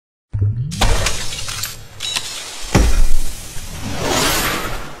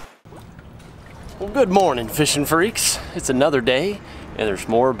Well, good morning, fishing freaks. It's another day, and there's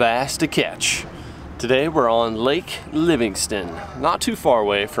more bass to catch. Today we're on Lake Livingston, not too far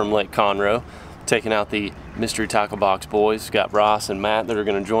away from Lake Conroe, taking out the Mystery Tackle Box boys. Got Ross and Matt that are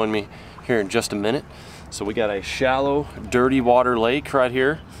going to join me here in just a minute. So we got a shallow, dirty water lake right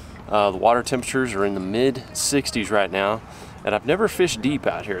here. The water temperatures are in the mid-60s right now, and I've never fished deep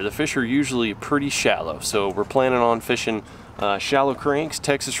out here. The fish are usually pretty shallow, so we're planning on fishing shallow cranks,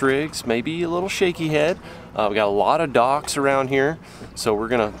 Texas rigs, maybe a little shaky head. We got a lot of docks around here, so we're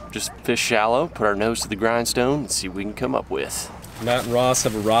gonna just fish shallow, put our nose to the grindstone, and see what we can come up with. Matt and Ross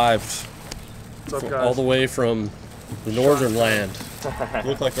have arrived all the way from the northern land.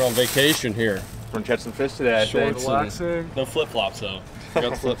 Look like they're on vacation here. We're gonna catch some fish today. Shorts and no flip-flops though. We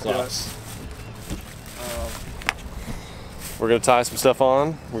got the flip-flops. We're gonna tie some stuff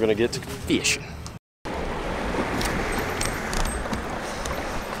on. We're gonna get to fishing.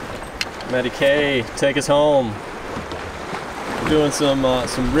 Matty K, take us home. We're doing some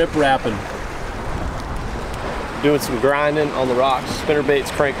rip wrapping. Doing some grinding on the rocks, spinnerbaits,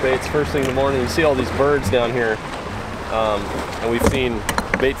 crankbaits, first thing in the morning. You see all these birds down here, and we've seen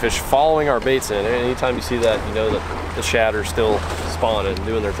bait fish following our baits in. Anytime you see that, you know that the shad are still spawning and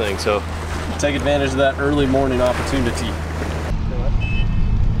doing their thing. So take advantage of that early morning opportunity.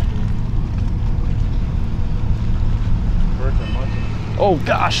 Oh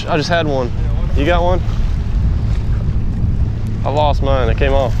gosh, I just had one. You got one? I lost mine, it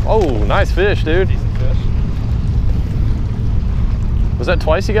came off. Oh, nice fish, dude. Decent fish. Was that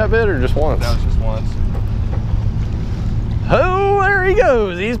twice you got bit or just once? That was just once. Oh, there he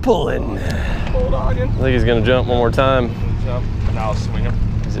goes, he's pulling. Bulldogging. I think he's gonna jump one more time. Jump, and I'll swing him.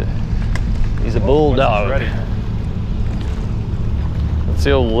 He's a bulldog. Ready. That's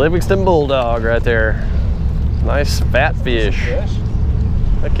the old Livingston bulldog right there. Nice fat fish.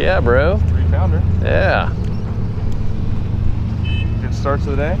 Heck yeah, bro. 3-pounder. Yeah. Good start to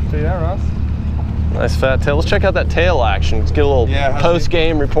the day. Tell you that, Ross. Nice fat tail. Let's check out that tail action. Let's get a little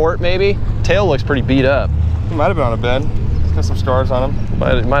post-game report, maybe. Tail looks pretty beat up. He might have been on a bed. He's got some scars on him.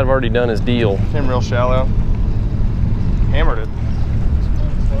 Might have already done his deal. Came real shallow. Hammered it.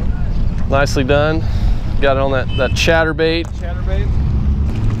 Nicely done. Got it on that chatterbait. Chatterbait.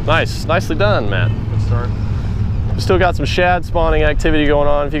 Nice. Nicely done, Matt. Good start. We still got some shad spawning activity going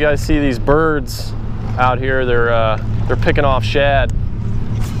on. If you guys see these birds out here, they're picking off shad.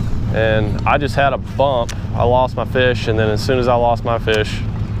 And I just had a bump. I lost my fish, and then as soon as I lost my fish,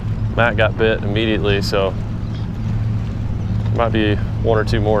 Matt got bit immediately. So might be one or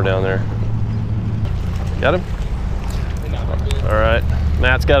two more down there. Got him? All right,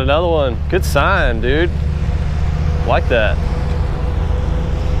 Matt's got another one. Good sign, dude. Like that.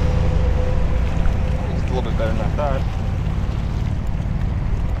 A little bit better than I thought.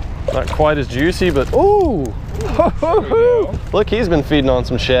 Not quite as juicy, but ooh! Look, he's been feeding on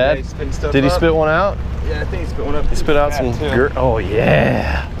some shad. Yeah, he's spitting stuff Did he up. spit one out? Yeah, I think he spit one up. He spit out some oh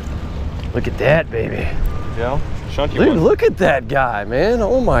yeah! Look at that, baby. Yeah, chunky Dude, one. look at that guy, man.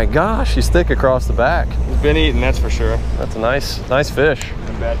 Oh my gosh, he's thick across the back. He's been eating, that's for sure. That's a nice fish.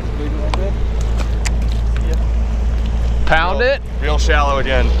 Pound it. Real shallow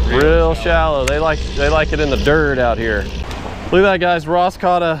again. Real shallow. They like it in the dirt out here. Look at that, guys. Ross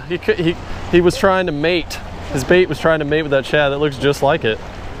caught he was trying to mate. His bait was trying to mate with that shad. That looks just like it.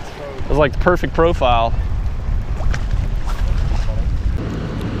 It was like the perfect profile.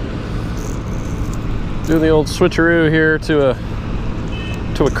 Doing the old switcheroo here to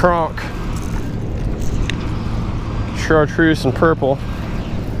a cronk. Chartreuse and purple.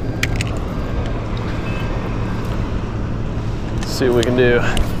 See what we can do.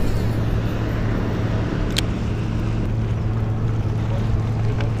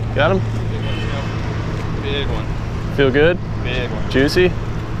 Got him? Big one. Feel good? Big one. Juicy?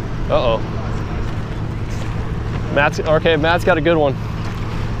 Uh-oh. Matt's got a good one. I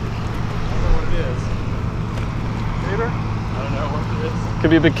don't know what it is. Beaver? I don't know what it is.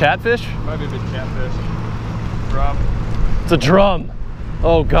 Could be a big catfish? Might be a big catfish. Drum. It's a drum.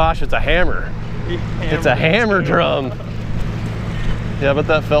 Oh gosh, it's a hammer. It's a hammer drum. Yeah, but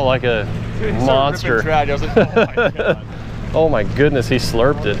that felt like a monster. I was like, oh my God. Oh my goodness, he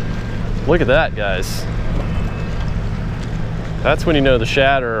slurped it. Look at that, guys. That's when you know the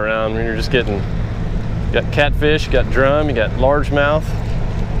shad are around, when you're just getting, you got catfish, you got drum, you got largemouth.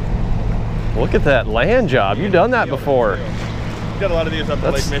 Look at that land job. You've done that before. Got a lot of these up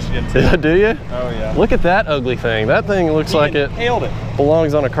in Lake Michigan too. Do you? Oh yeah. Look at that ugly thing. That thing looks like it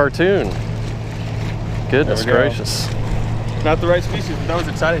belongs on a cartoon. Goodness gracious. Not the right species, but that was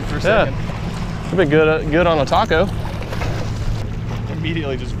exciting for a second. It'd be good on a taco.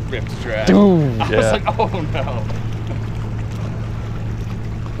 immediately just ripped drag. Dude, I was like, oh no.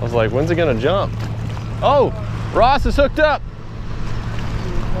 I was like, when's it gonna jump? Oh, Ross is hooked up.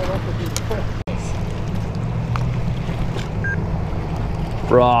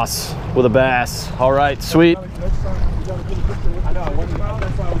 Ross with a bass. All right, sweet.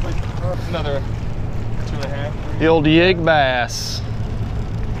 Another 2.5. The old yig bass.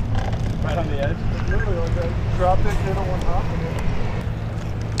 Right on the edge. Literally like that. Dropped it, hit on one hop, and then...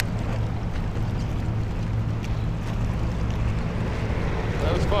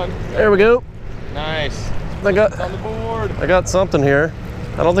 That was fun. There we go. Nice. I got, It's on the board. I got something here.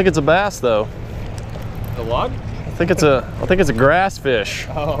 I don't think it's a bass though. The log? I think it's a grass fish.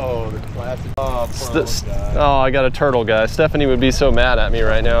 Oh, the classic. Oh, Oh, I got a turtle, guys. Stephanie would be so mad at me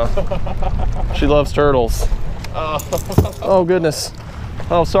right now. She loves turtles. Oh. Oh goodness.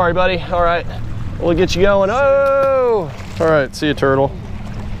 Oh, sorry, buddy. All right, we'll get you going. Oh, all right. See you, turtle.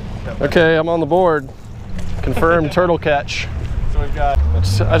 Okay, I'm on the board. Confirmed turtle catch. So we've got.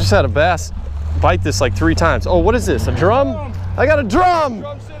 I just had a bass bite this like 3 times. Oh, what is this? A drum? I got a drum.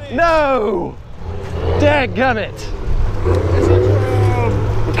 Drum City. No. Dadgummit. It's a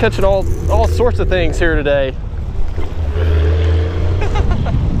drum. We're catching all sorts of things here today.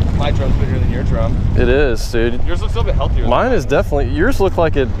 My drum's bigger than your drum. It is, dude. Yours looks a little bit healthier. Mine is definitely. Yours look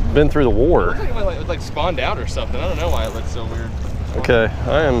like it'd been through the war. It looks like it like spawned out or something. I don't know why it looks so weird. Okay,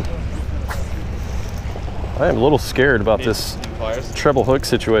 I am a little scared about this treble hook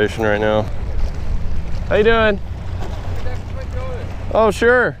situation right now. How you doing? Oh,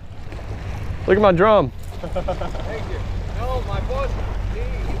 sure. Look at my drum. Thank you. No, my boss, he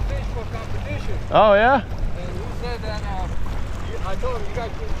fished for competition. Oh, yeah? And he said that, I told him you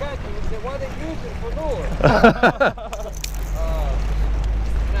guys can catch him. He said, why they use it for lure?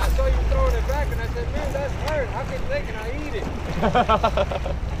 And I saw you throwing it back, and I said, man, that's hard. I can take it, I eat it.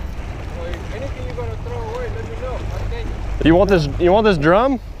 So anything you're gonna throw away, let me know. I'll take it. You want this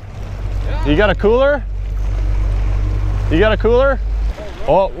drum? Yeah. You got a cooler? You got a cooler?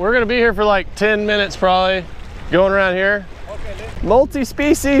 Well, we're gonna be here for like 10 minutes probably, going around here. Okay,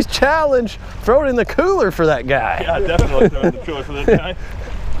 Multi-species challenge. Throw it in the cooler for that guy. Yeah, definitely throw in the cooler for that guy.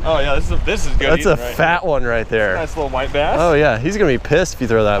 Oh yeah, this is good. That's a fat one right there. Nice little white bass. Oh yeah, he's gonna be pissed if you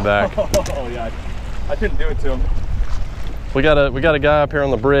throw that back. Oh yeah, I couldn't do it to him. We got a guy up here on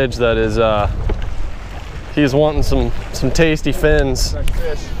the bridge that is he's wanting some tasty fins. Nice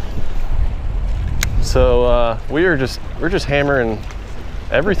fish. So we're just hammering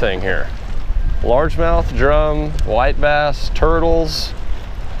everything here. Largemouth, drum, white bass, turtles.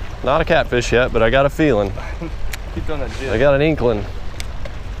 Not a catfish yet, but I got a feeling. Keep doing that jig. I got an inkling.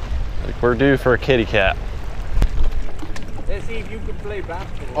 Like we're due for a kitty cat. let's see if you can play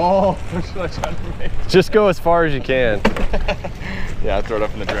basketball. Oh, what should I try to make? Just go as far as you can. Yeah, I throw it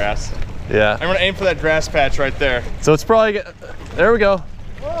up in the grass. Yeah. I'm gonna aim for that grass patch right there. So it's probably, there we go.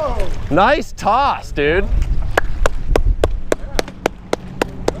 Whoa. Nice toss, dude.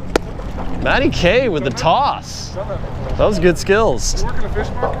 Matty K with the toss. That was good skills. You working a fish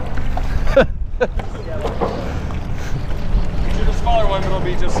market? Do the smaller one, but it'll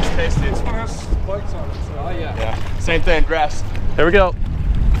be just as tasty. This one has spikes on it, so. Oh, yeah. Yeah, same thing, grass. Here we go.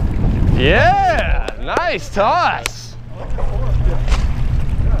 Yeah, nice toss.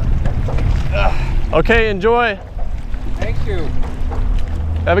 Okay, enjoy. Thank you.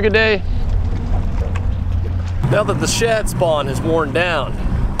 Have a good day. Now that the shad spawn has worn down,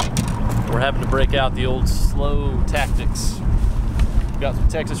 we're having to break out the old slow tactics. Got some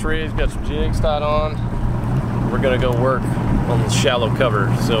Texas rigs, got some jigs tied on. We're gonna go work on the shallow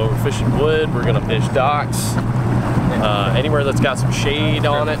cover. So we're fishing wood, we're gonna fish docks, anywhere that's got some shade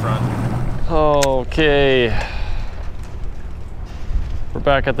on it. Okay. We're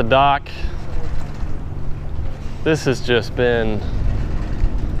back at the dock. This has just been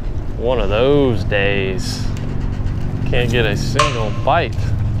one of those days. Can't get a single bite.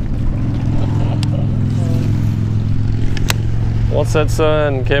 Once that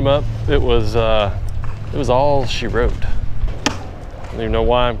sun came up, it was all she wrote. I don't even know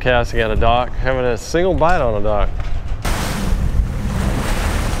why I'm casting at a dock, having a single bite on a dock.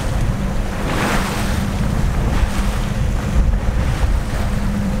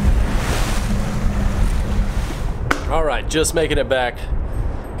 All right, just making it back.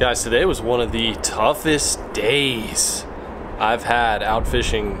 Guys, today was one of the toughest days I've had out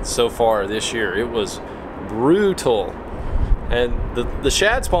fishing so far this year. It was brutal. And the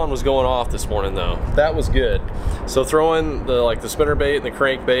shad spawn was going off this morning though. That was good. So throwing the spinnerbait and the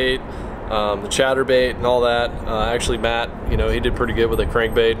crankbait, the chatterbait and all that. Actually Matt, he did pretty good with the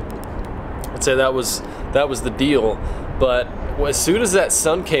crankbait. I'd say that was the deal. But as soon as that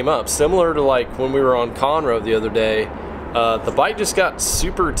sun came up, similar to like when we were on Conroe the other day, the bite just got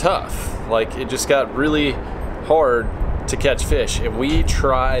super tough. Like it just got really hard to catch fish, and we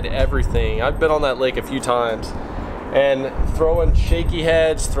tried everything. I've been on that lake a few times and throwing shaky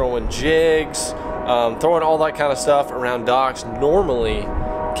heads, throwing jigs, throwing all that kind of stuff around docks normally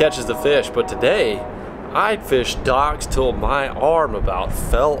catches the fish, but today I fished docks till my arm about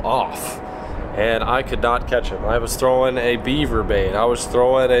fell off and I could not catch him. I was throwing a beaver bait, I was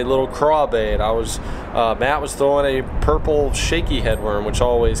throwing a little craw bait, Matt was throwing a purple shaky headworm, which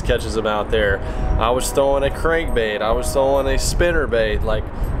always catches them out there. I was throwing a crankbait, I was throwing a spinnerbait. Like,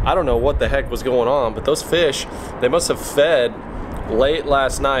 I don't know what the heck was going on, but those fish, they must have fed late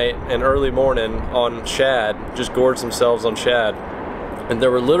last night and early morning on shad, just gorged themselves on shad. And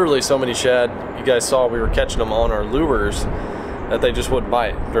there were literally so many shad, you guys saw we were catching them on our lures, that they just wouldn't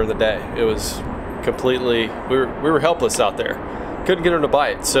bite during the day. It was completely, we were helpless out there. Couldn't get them to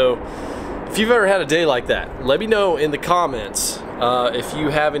bite. So if you've ever had a day like that, let me know in the comments if you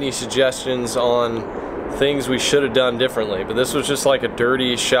have any suggestions on things we should have done differently. But this was just like a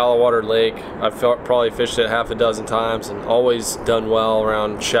dirty, shallow water lake. I've probably fished it half a dozen times and always done well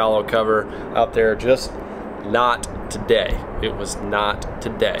around shallow cover out there. Just not today. It was not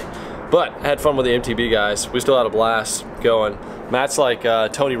today. But I had fun with the MTB guys. We still had a blast going. Matt's like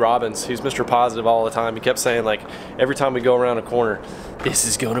Tony Robbins. He's Mr. Positive all the time. He kept saying, like, every time we go around a corner, this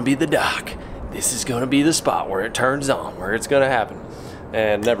is gonna be the dock. This is gonna be the spot where it turns on, where it's gonna happen.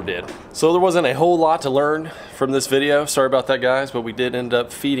 And never did. So there wasn't a whole lot to learn from this video. Sorry about that, guys, but we did end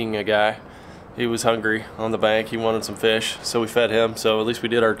up feeding a guy. He was hungry on the bank. He wanted some fish, so we fed him. So at least we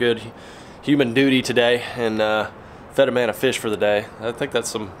did our good human duty today and fed a man a fish for the day. I think that's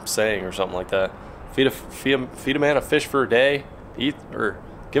some saying or something like that. Feed a man a fish for a day.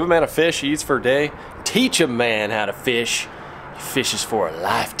 Give a man a fish, he eats for a day. Teach a man how to fish. He fishes for a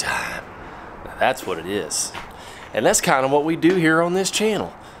lifetime. Now that's what it is. And that's kind of what we do here on this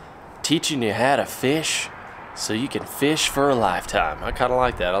channel. Teaching you how to fish so you can fish for a lifetime. I kind of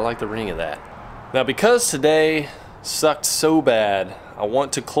like that. I like the ring of that. Now, because today sucked so bad, I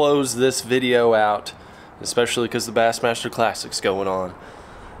want to close this video out, especially because the Bassmaster Classic's going on.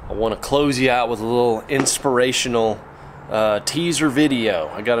 I want to close you out with a little inspirational teaser video.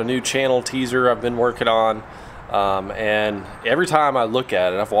 I got a new channel teaser I've been working on, and every time I look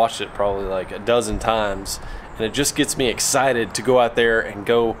at it, I've watched it probably like a dozen times, and it just gets me excited to go out there and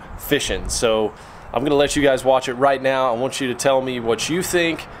go fishing. So I'm gonna let you guys watch it right now. I want you to tell me what you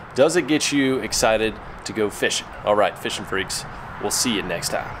think. Does it get you excited to go fishing? All right, fishing freaks, we'll see you next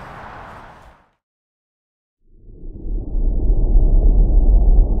time.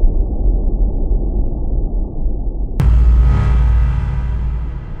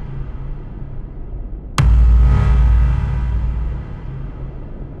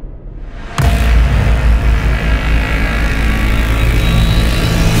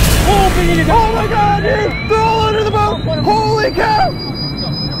 Oh my god, dude! They're all under the boat! Holy cow!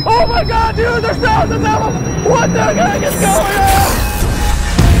 Oh my god, dude! There's thousands of them! What the heck is going on?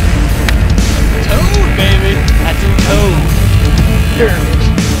 Toad, baby! That's a toad. Here.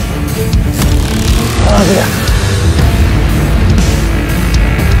 Oh yeah.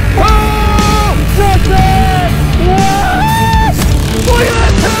 Oh! Justin! What? Look at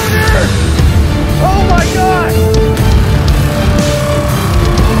that toad here! Oh my god!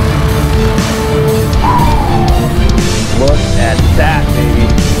 Look at that, baby.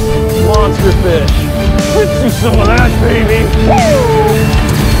 Monster fish. Let's see some of that, baby. Woo!